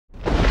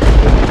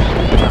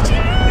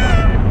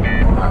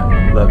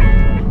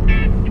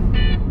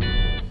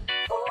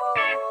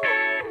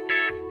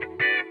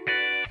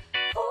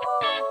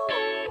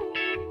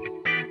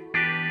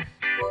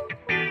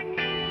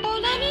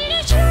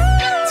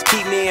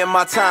in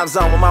my time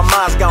zone when my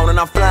mind's gone and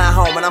I'm flying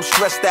home and I'm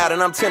stressed out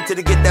and I'm tempted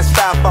to get that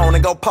style phone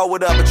and go pull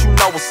it up, but you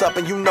know what's up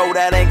and you know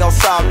that ain't gon'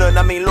 solve nothing.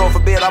 I mean, Lord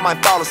forbid I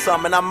might fall or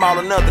something, I'm all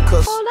another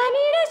cause all I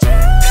need is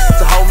you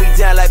to hold me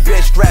down like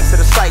bitch straps to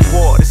the psych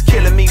ward. It's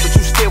killing me, but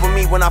you still with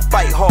me when I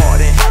fight hard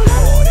and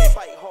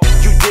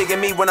you digging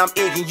me when I'm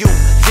egging you.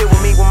 Deal with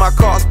me when my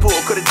car's pulled.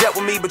 Could've dealt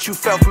with me, but you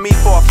fell for me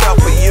before I fell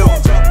for you.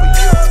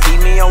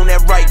 Keep me on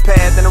that right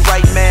path and the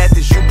right math.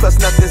 Is you plus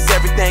nothing's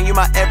everything. You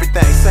my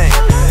everything. Saying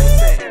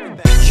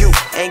you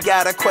ain't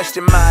gotta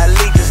question my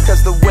allegiance,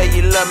 cause the way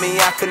you love me,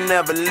 I could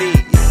never leave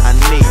you. I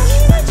need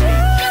you.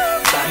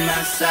 By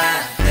my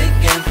side, thick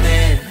and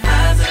thin,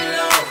 highs and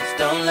lows,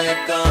 don't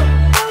let go.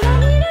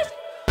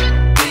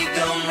 We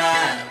gon'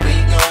 ride, we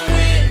gon'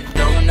 win.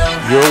 Don't know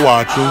how. You're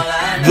watching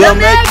The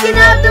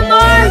Making of the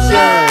Morrisons.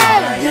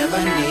 All I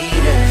ever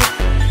needed,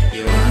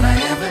 you're all I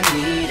ever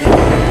needed.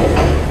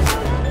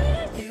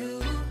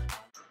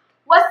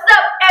 What's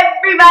up,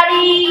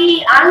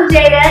 everybody? I'm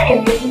Jada,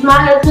 and this is my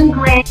husband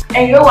Glen,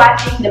 and you're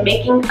watching The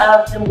Making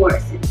of the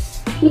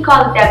Morrisons. We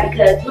call it that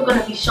because we're going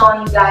to be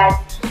showing you guys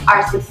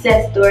our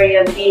success story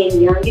of being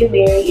young and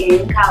married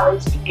and in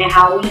college and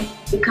how we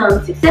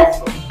become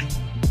successful.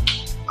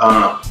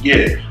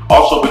 Yeah.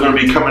 Also, we're going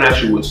to be coming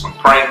at you with some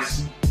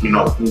pranks. You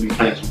know, we're going to be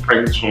playing some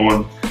pranks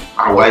on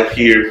our wife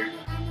here.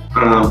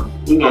 We're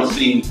going to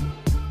see.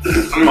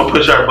 I'm going to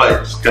push our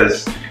buttons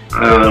because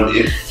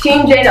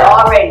Team Jada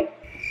already.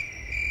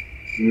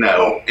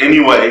 No.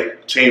 Anyway,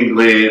 Team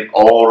Glen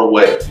all the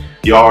way.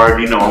 You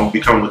already know I'm going to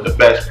be coming with the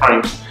best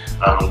pranks.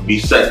 I'm going to be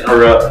setting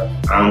her up.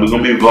 We're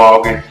going to be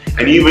vlogging.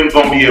 And even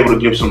going to be able to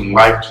give some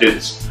life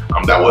tips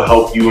that will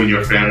help you and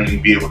your family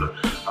be able to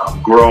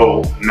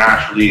grow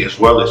naturally as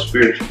well as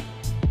spiritually.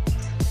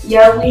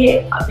 Yeah, we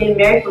have been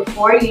married for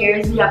 4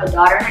 years. We have a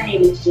daughter. Her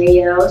name is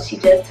JL. She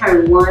just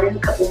turned 1 a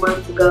couple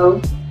months ago.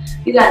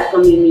 You guys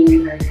gonna be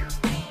meeting her now.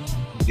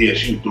 Yeah,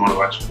 she was doing a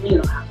bunch of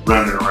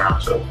running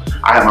around. So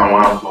I had my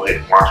mom go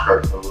ahead and watch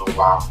her for a little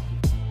while.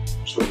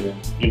 So then,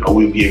 you know,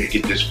 we'll be able to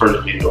get this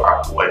first video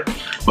out of the way.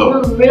 But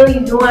we're really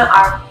doing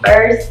our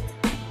first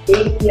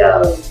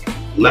video.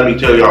 Let me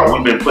tell y'all,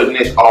 we've been putting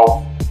this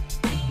off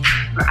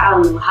for I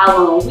don't know how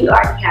long. We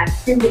already have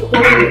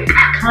pre-recorded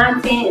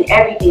content and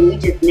everything. We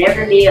just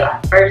never did our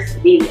first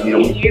video. Yeah,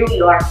 and here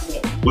we are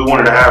today. We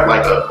wanted to have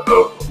like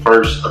a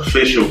first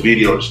official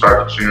video to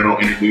start the channel,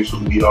 introduce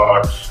who we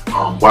are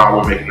while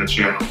we're making the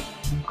channel.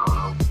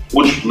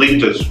 Which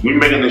leads us, we're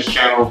making this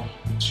channel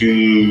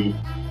to,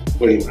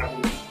 wait,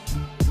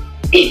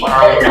 you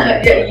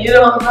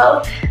don't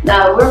know?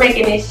 No, we're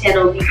making this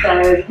channel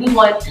because we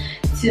want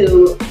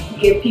to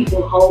give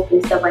people hope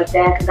and stuff like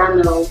that. Because I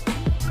know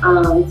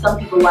some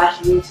people watch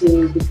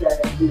YouTube because,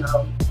 you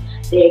know,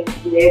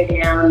 they're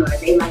down or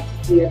they like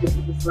to see other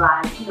people's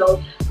lives. You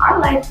know, our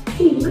life is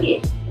pretty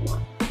lit.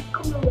 I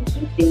don't know what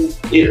you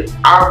think. Yeah,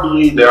 I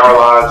believe that our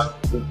lives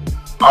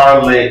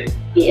are lit.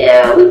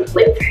 Yeah, we're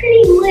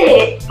pretty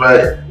lit.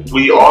 But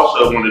we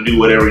also want to do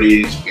whatever it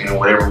is and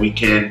whatever we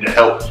can to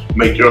help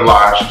make your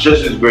lives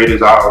just as great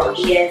as ours.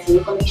 Yes,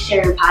 we're going to be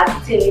sharing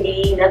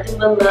positivity, nothing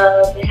but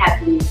love and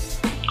happiness.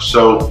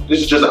 So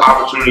this is just an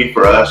opportunity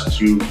for us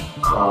to,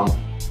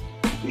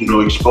 you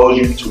know, expose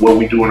you to what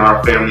we do in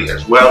our family,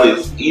 as well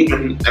as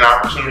even an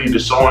opportunity to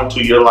sow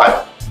into your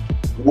life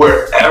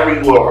wherever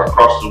you are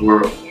across the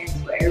world. Yes,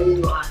 wherever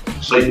you are.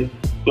 So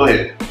go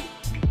ahead.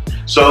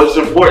 So it's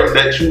important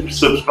that you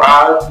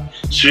subscribe,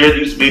 share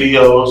these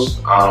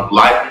videos,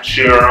 like and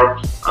share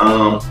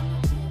them.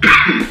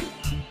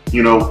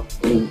 You know,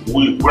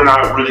 we're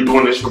not really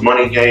doing this for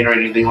money gain or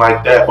anything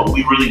like that, but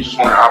we really just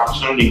want an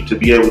opportunity to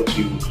be able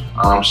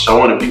to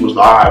sow into people's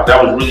lives.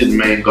 That was really the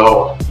main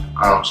goal.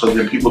 So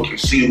then people can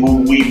see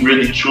who we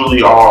really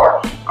truly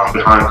are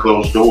behind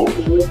closed doors.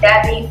 With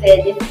that being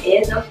said, this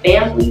is a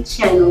family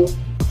channel.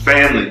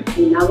 Family.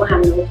 You're not gonna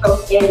have no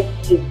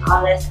profanity and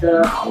all that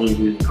stuff. No, we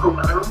really don't.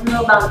 I don't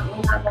know about,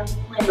 we're not gonna be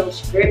playing no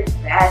strict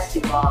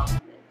basketball.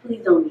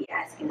 Please don't be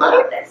asking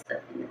about that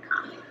stuff in the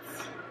comments.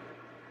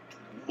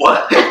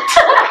 What?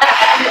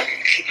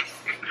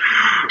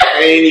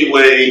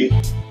 Anyway,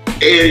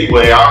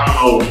 I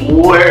don't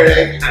know where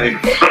that came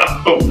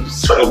from.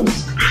 So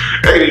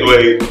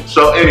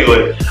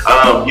anyway,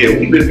 yeah,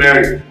 we've been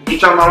married. You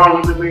talking about how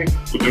long we've been married?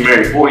 We've been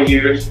married 4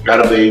 years,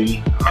 got a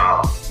baby.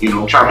 You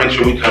know, trying to make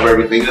sure we cover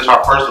everything. This is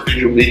our first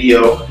official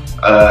video,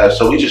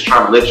 so we just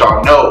trying to let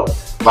y'all know,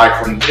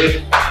 like from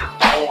this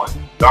point on,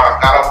 y'all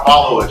gotta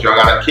follow us. Y'all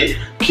gotta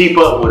keep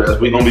up with us.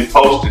 We're gonna be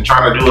posting,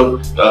 trying to do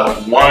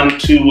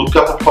a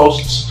couple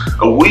posts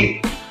a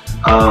week.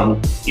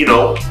 You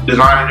know,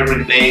 designing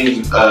different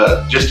things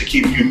just to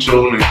keep you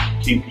tuned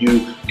and keep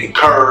you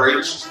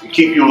encouraged, and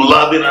keep you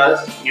loving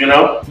us. You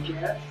know.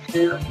 Yeah.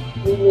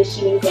 We wish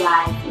you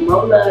guys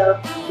more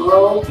love,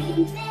 more peace,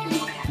 and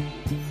more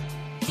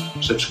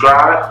happiness.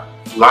 Subscribe,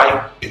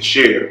 like, and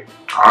share.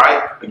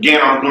 Alright?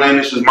 Again, I'm Glen,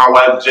 this is my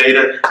wife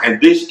Jada, and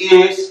this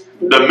is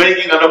The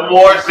Making of the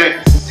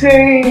Morrisons.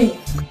 Peace.